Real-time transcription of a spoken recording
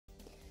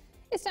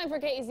It's time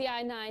for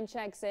KEZI 9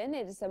 Checks In.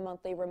 It is a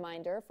monthly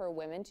reminder for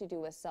women to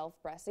do a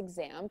self-breast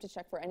exam to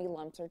check for any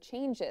lumps or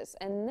changes.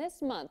 And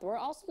this month, we're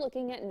also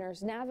looking at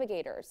nurse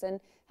navigators and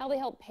how they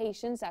help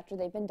patients after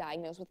they've been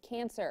diagnosed with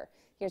cancer.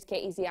 Here's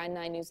KEZI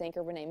 9 News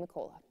anchor Renee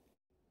McCullough.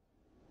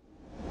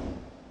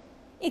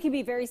 It can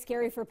be very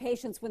scary for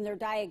patients when they're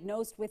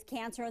diagnosed with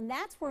cancer, and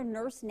that's where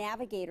nurse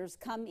navigators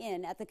come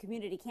in at the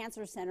Community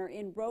Cancer Center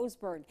in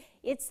Roseburg.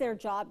 It's their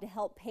job to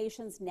help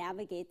patients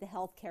navigate the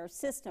healthcare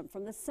system,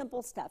 from the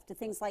simple stuff to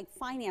things like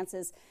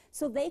finances,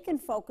 so they can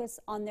focus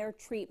on their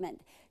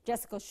treatment.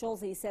 Jessica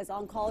Schulze says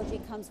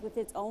oncology comes with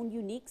its own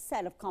unique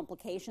set of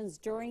complications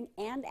during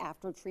and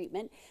after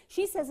treatment.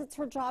 She says it's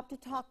her job to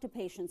talk to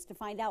patients to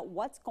find out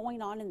what's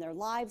going on in their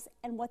lives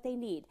and what they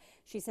need.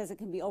 She says it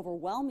can be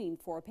overwhelming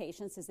for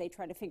patients as they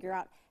try to figure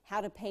out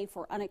how to pay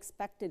for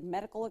unexpected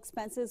medical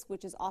expenses,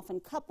 which is often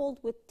coupled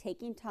with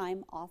taking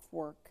time off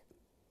work.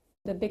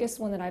 The biggest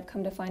one that I've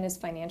come to find is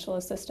financial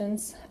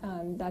assistance.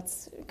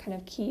 That's kind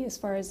of key as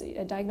far as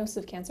a diagnosis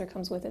of cancer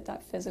comes with it,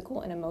 that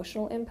physical and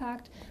emotional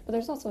impact, but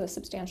there's also a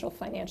substantial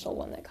financial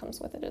one that comes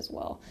with it as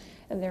well.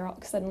 And they're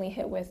suddenly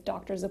hit with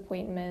doctor's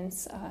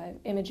appointments,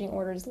 imaging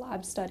orders,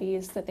 lab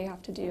studies that they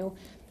have to do,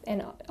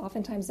 and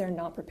oftentimes they're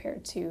not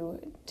prepared to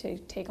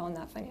take on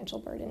that financial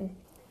burden.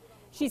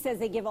 She says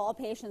they give all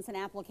patients an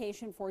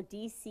application for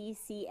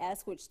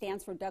DCCS, which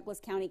stands for Douglas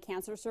County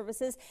Cancer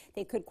Services.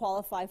 They could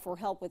qualify for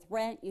help with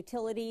rent,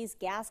 utilities,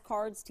 gas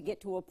cards to get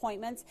to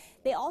appointments.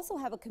 They also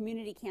have a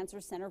Community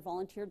Cancer Center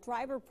volunteer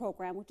driver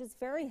program, which is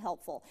very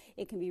helpful.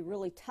 It can be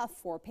really tough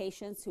for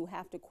patients who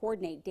have to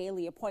coordinate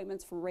daily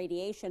appointments for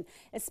radiation,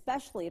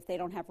 especially if they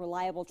don't have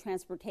reliable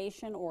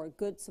transportation or a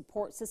good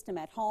support system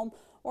at home,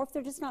 or if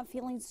they're just not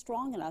feeling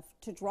strong enough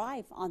to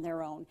drive on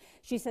their own.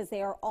 She says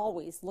they are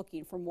always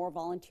looking for more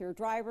volunteer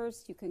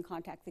drivers. You can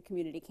contact the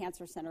Community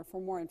Cancer Center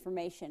for more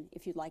information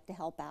if you'd like to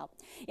help out.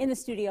 In the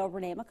studio,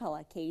 Renee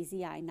McCullough,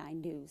 KEZI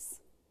 9 News.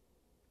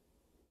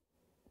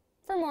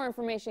 For more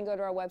information, go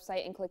to our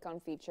website and click on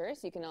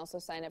features. You can also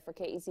sign up for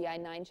KEZI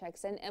 9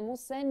 Checks In, and we'll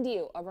send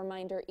you a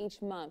reminder each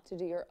month to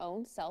do your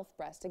own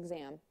self-breast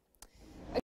exam.